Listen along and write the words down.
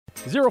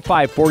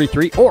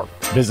0543 or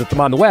visit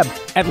them on the web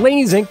at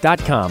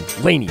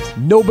laneysinc.com. Laney's,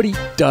 nobody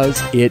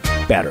does it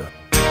better.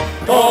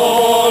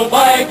 Go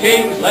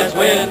Vikings, let's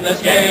win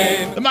this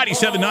game. The mighty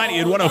 790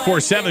 at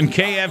 104.7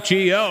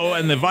 KFGO,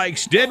 and the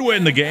Vikes did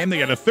win the game. They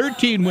got a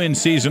 13-win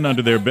season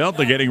under their belt.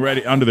 They're getting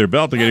ready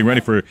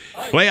for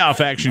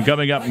playoff action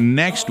coming up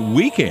next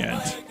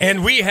weekend.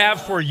 And we have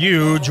for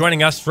you,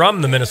 joining us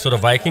from the Minnesota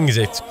Vikings,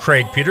 it's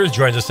Craig Peters.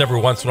 Joins us every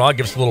once in a while,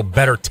 gives us a little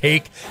better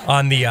take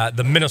on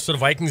the Minnesota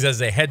Vikings as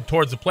they head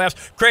towards the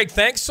playoffs. Craig,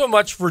 thanks so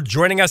much for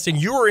joining us. And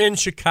you were in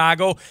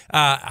Chicago.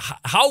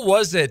 How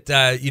was it?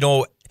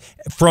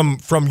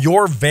 From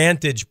your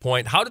vantage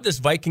point, how did this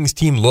Vikings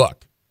team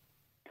look?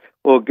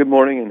 Well, good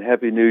morning and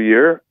Happy New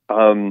Year.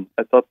 I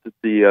thought that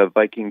the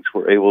Vikings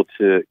were able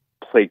to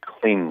play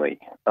cleanly,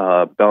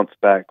 bounce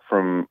back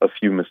from a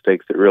few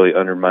mistakes that really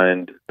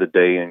undermined the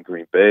day in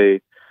Green Bay,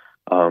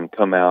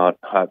 come out,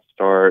 hot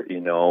start,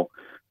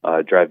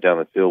 drive down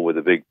the field with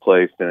a big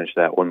play, finish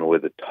that one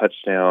with a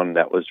touchdown.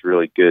 That was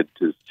really good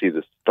to see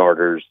the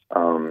starters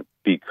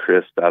be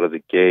crisp out of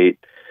the gate.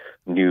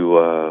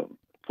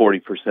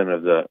 40%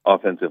 of the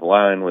offensive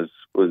line was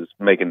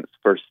making its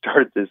first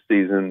start this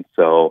season,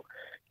 so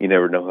you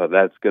never know how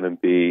that's going to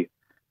be.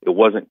 It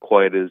wasn't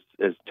quite as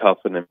tough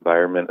an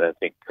environment. I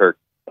think Kirk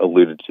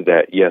alluded to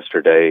that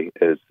yesterday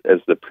as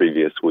the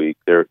previous week.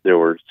 There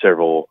were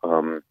several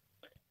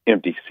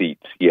empty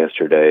seats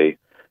yesterday.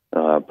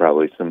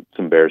 Probably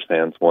some Bears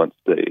fans, once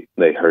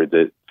they heard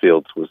that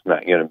Fields was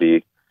not going to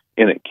be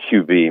in at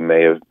QB,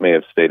 may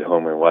have stayed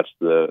home and watched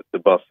the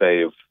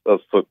buffet of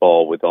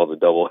football with all the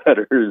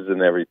doubleheaders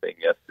and everything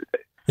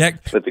yesterday. Yeah.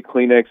 But the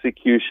clean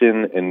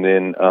execution and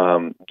then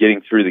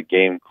getting through the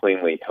game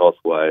cleanly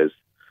health-wise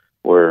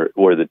were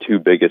the two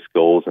biggest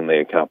goals, and they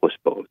accomplished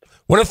both.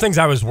 One of the things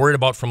I was worried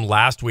about from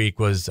last week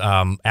was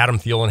Adam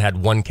Thielen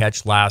had one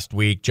catch last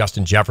week,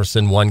 Justin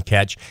Jefferson one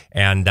catch,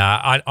 and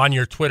on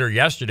your Twitter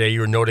yesterday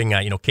you were noting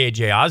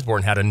KJ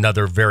Osborne had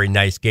another very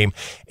nice game.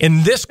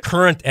 In this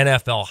current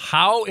NFL,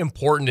 how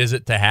important is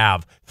it to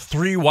have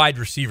three wide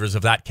receivers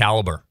of that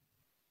caliber?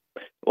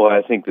 Well,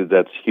 I think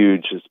that's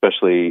huge,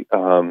 especially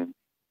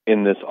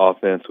in this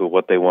offense with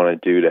what they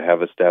want to do to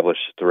have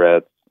established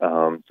threats.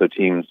 So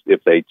teams,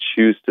 if they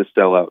choose to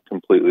sell out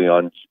completely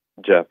on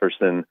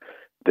Jefferson,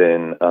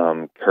 then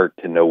Kirk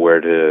to know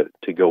where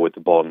to go with the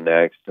ball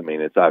next. I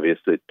mean, it's obvious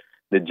that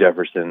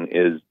Jefferson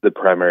is the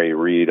primary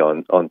read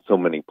on so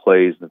many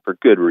plays, and for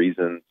good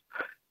reasons.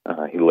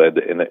 He led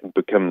and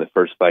became the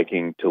first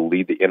Viking to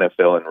lead the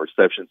NFL in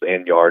receptions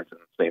and yards in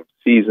the same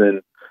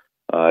season.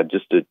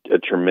 Just a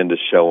tremendous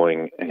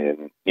showing,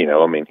 and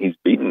he's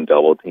beaten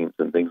double teams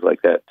and things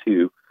like that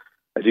too.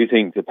 I do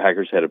think the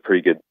Packers had a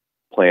pretty good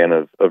plan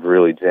of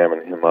really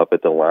jamming him up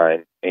at the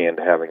line and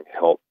having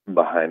help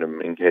behind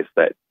him in case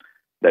that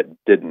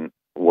didn't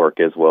work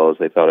as well as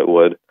they thought it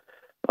would.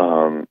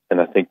 And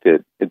I think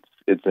that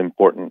it's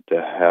important to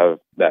have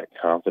that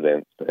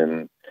confidence,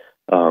 and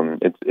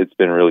it's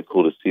been really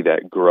cool to see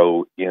that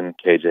grow in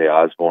KJ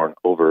Osborne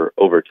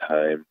over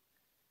time.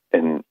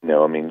 And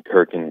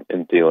Kirk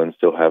and Thielen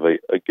still have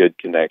a good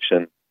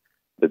connection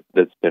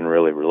that's been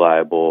really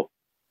reliable.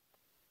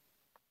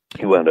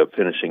 He wound up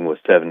finishing with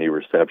 70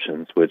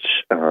 receptions, which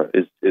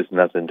is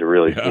nothing to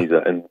really sneeze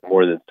at, and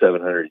more than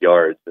 700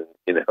 yards.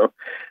 And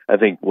I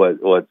think what's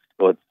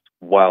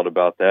wild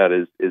about that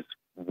is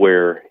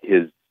where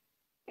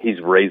he's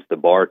raised the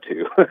bar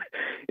to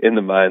in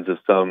the minds of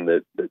some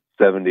that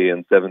 70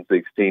 and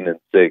 716 and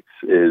 6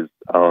 is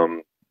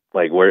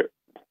like where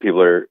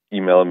people are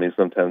emailing me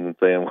sometimes and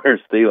saying,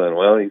 "Where's Thielen?"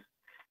 Well,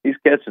 he's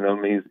catching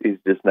them. He's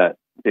just not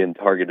being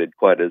targeted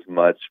quite as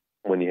much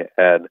when you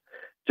add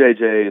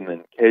JJ and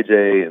then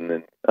KJ and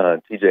then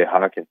TJ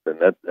Hawkinson.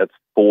 That's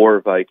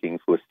four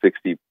Vikings with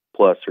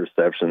 60-plus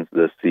receptions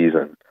this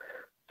season.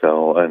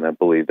 So, and I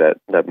believe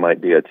that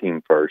might be a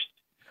team first.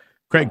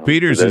 Craig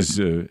Peters is,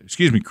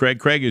 Craig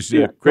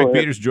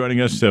Peters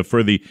joining us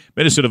for the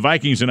Minnesota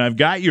Vikings, and I've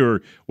got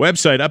your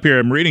website up here.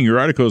 I'm reading your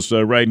articles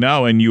right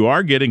now, and you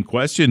are getting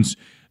questions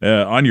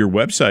on your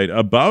website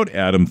about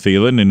Adam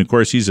Thielen, and of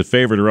course he's a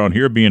favorite around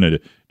here, being a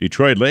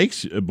Detroit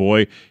Lakes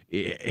boy.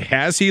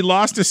 Has he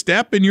lost a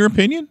step, in your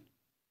opinion?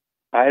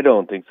 I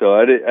don't think so.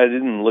 I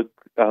didn't look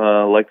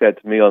like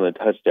that to me on the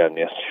touchdown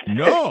yesterday.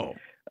 No.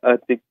 I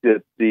think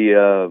that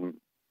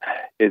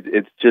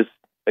it's just,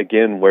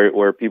 again,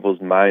 where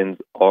people's minds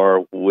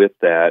are with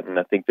that, and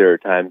I think there are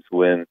times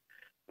when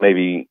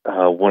maybe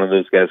one of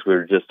those guys we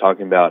were just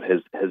talking about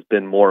has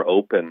been more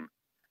open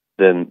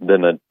than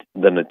a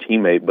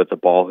teammate, but the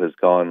ball has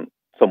gone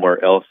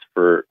somewhere else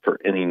for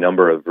any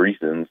number of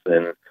reasons,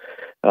 and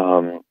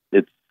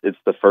it's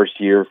the first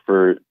year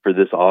for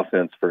this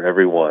offense for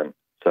everyone.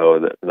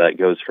 So that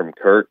goes from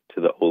Kirk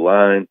to the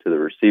O-line to the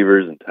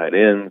receivers and tight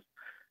ends.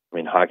 I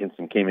mean,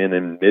 Hawkinson came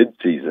in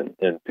mid-season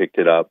and picked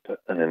it up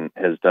and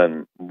has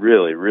done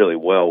really, really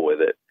well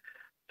with it.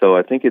 So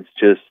I think it's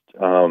just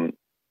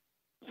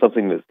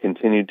something that's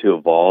continued to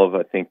evolve.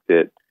 I think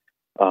that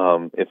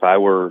if I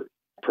were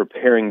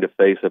preparing to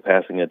face a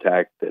passing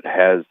attack that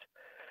has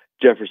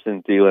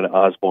Jefferson, Thielen,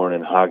 Osborne,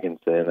 and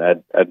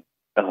Hawkinson, I'd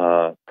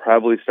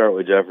probably start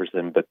with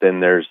Jefferson, but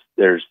then there's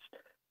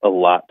a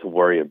lot to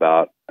worry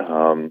about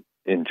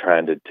in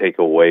trying to take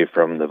away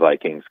from the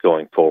Vikings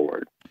going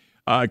forward.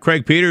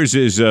 Craig Peters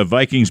is a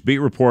Vikings beat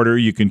reporter.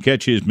 You can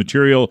catch his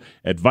material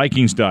at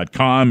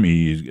Vikings.com.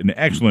 He's an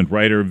excellent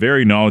writer,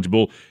 very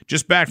knowledgeable.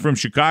 Just back from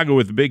Chicago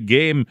with a big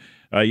game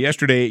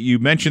yesterday. You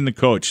mentioned the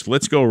coach.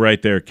 Let's go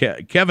right there.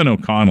 Kevin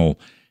O'Connell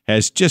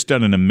has just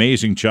done an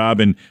amazing job.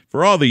 And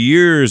for all the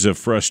years of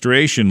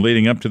frustration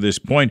leading up to this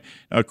point,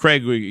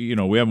 Craig, we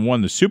haven't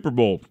won the Super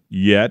Bowl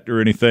yet or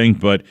anything,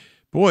 but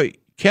boy,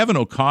 Kevin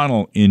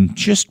O'Connell in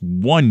just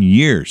 1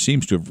 year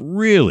seems to have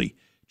really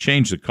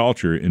changed the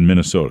culture in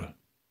Minnesota.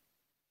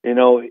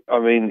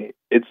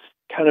 It's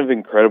kind of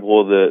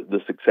incredible the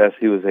success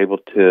he was able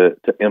to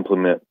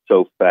implement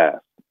so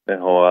fast.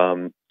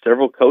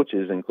 Several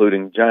coaches,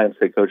 including Giants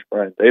head coach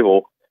Brian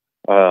Daboll,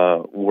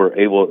 were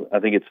able, I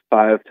think it's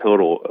 5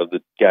 total of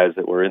the guys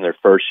that were in their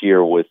first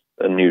year with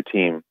a new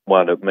team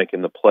wound up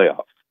making the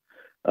playoffs.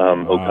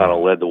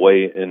 O'Connell led the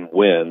way in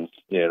wins,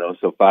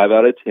 so 5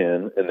 out of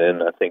 10, and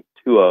then I think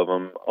 2 of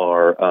them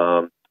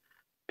are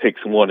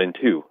picks 1 and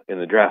 2 in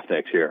the draft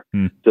next year.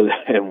 So,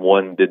 and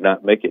 1 did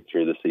not make it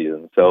through the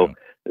season. So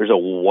there's a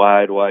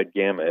wide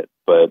gamut,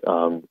 but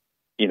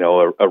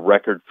a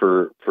record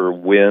for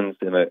wins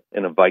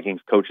in a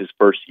Vikings coach's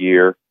first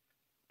year,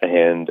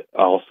 and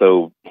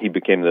also he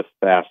became the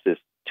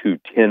fastest to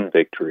 10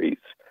 victories.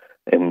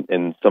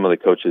 And some of the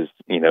coaches,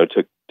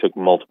 took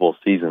multiple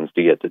seasons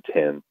to get to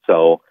 10.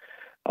 So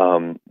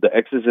the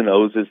X's and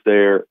O's is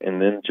there,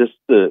 and then just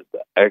the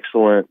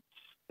excellence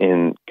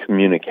in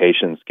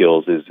communication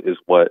skills is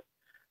what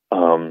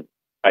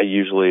I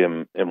usually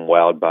am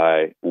wowed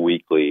by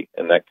weekly,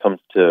 and that comes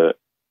to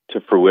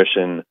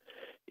fruition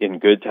in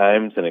good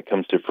times, and it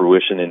comes to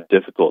fruition in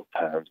difficult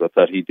times. I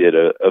thought he did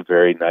a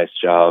very nice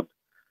job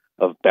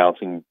of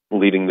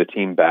leading the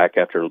team back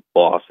after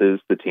losses.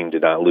 The team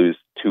did not lose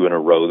 2 in a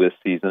row this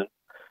season.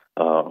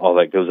 All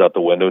that goes out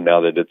the window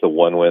now that it's a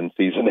 1-win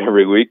season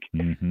every week.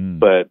 Mm-hmm.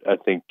 But I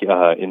think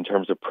in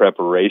terms of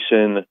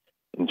preparation,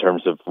 in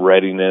terms of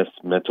readiness,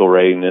 mental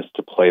readiness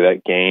to play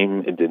that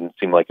game, it didn't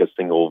seem like a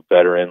single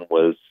veteran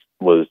was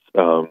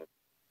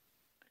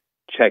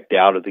checked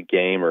out of the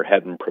game or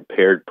hadn't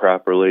prepared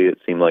properly. It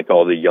seemed like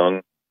all the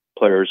young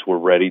players were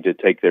ready to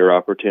take their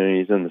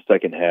opportunities in the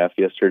second half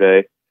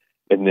yesterday.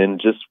 And then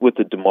just with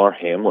the Damar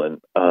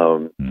Hamlin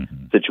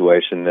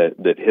situation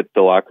that hit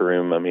the locker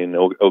room,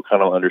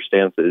 O'Connell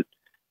understands that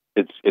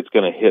it's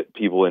going to hit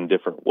people in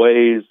different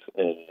ways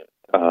and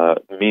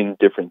mean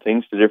different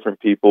things to different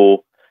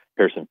people.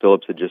 Harrison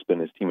Phillips had just been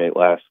his teammate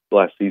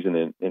last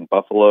season in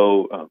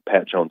Buffalo.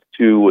 Pat Jones,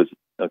 too, was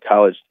a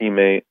college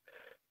teammate.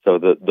 So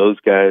those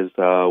guys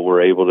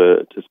were able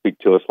to speak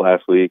to us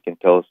last week and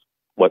tell us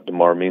what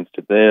Damar means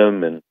to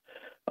them, and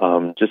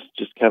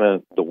just kind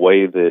of the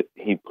way that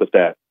he put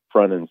that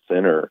front and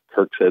center.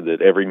 Kirk said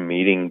that every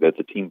meeting that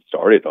the team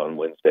started on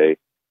Wednesday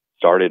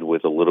started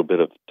with a little bit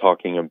of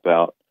talking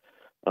about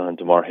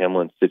Damar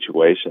Hamlin's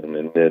situation,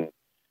 and then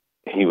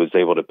he was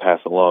able to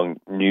pass along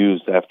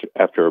news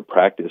after a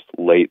practice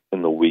late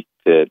in the week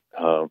that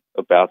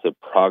about the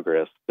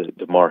progress that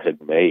Damar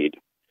had made,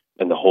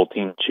 and the whole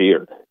team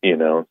cheered.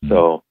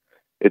 So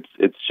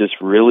it's just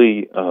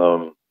really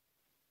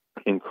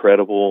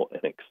incredible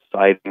and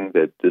exciting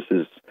that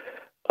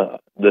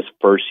this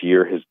first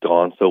year has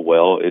gone so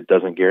well. It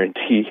doesn't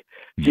guarantee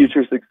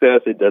future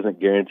success. It doesn't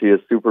guarantee a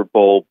Super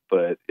Bowl,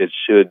 but it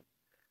should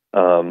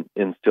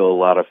instill a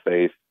lot of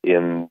faith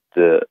in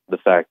the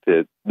fact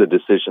that the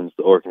decisions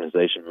the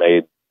organization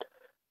made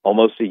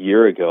almost a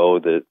year ago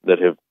that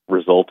have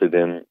resulted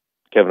in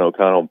Kevin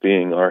O'Connell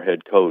being our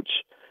head coach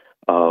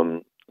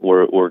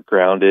were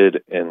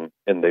grounded and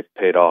they've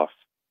paid off.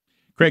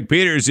 Craig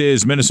Peters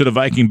is Minnesota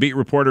Viking beat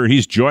reporter.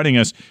 He's joining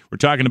us. We're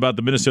talking about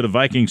the Minnesota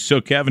Vikings.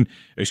 So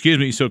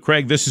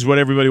Craig, this is what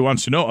everybody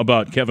wants to know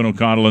about Kevin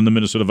O'Connell and the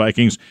Minnesota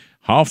Vikings.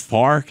 How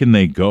far can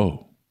they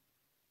go?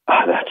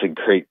 That's a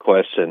great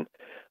question.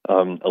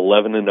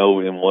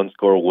 11-0 in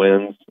one-score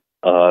wins.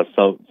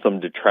 Some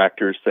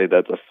detractors say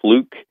that's a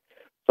fluke.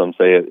 Some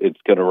say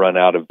it's going to run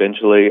out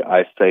eventually.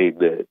 I say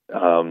that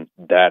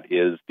that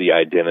is the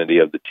identity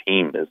of the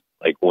team. Is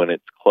like when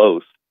it's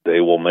close, they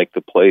will make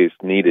the plays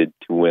needed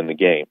to win the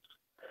games.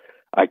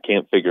 I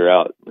can't figure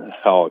out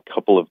how a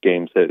couple of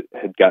games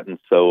had gotten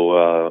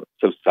so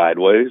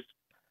sideways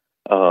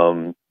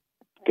because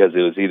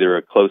it was either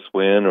a close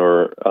win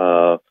or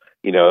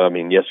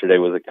yesterday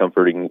was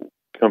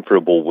a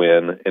comfortable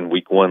win, and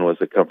week 1 was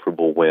a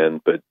comfortable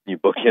win. But you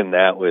bookend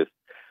that with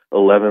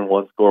 11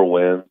 one-score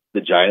wins.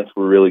 The Giants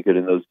were really good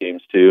in those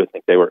games too. I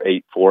think they were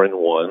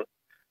 8-4-1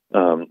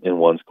 in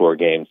one-score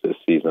games this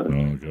season.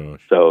 Oh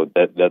gosh! So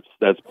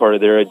that's part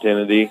of their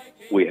identity.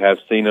 We have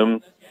seen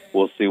them.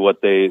 We'll see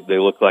what they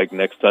look like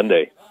next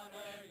Sunday.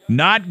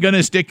 Not going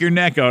to stick your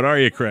neck out, are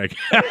you, Craig?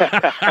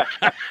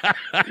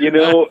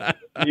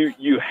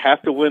 You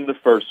have to win the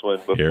first one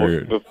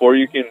before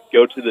you can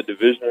go to the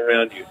divisional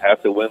round. You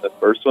have to win the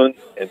first one,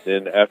 and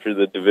then after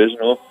the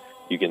divisional,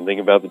 you can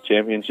think about the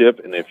championship.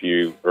 And if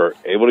you are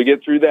able to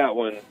get through that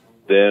one,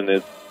 then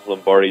it's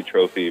Lombardi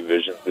Trophy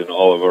visions in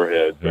all of our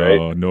heads, right?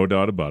 Oh, no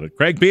doubt about it.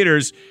 Craig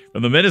Peters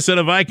from the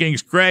Minnesota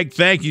Vikings. Craig,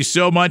 thank you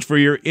so much for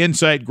your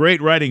insight.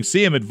 Great writing.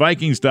 See him at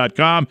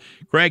Vikings.com.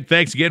 Craig,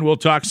 thanks again. We'll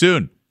talk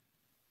soon.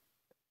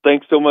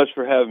 Thanks so much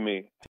for having me.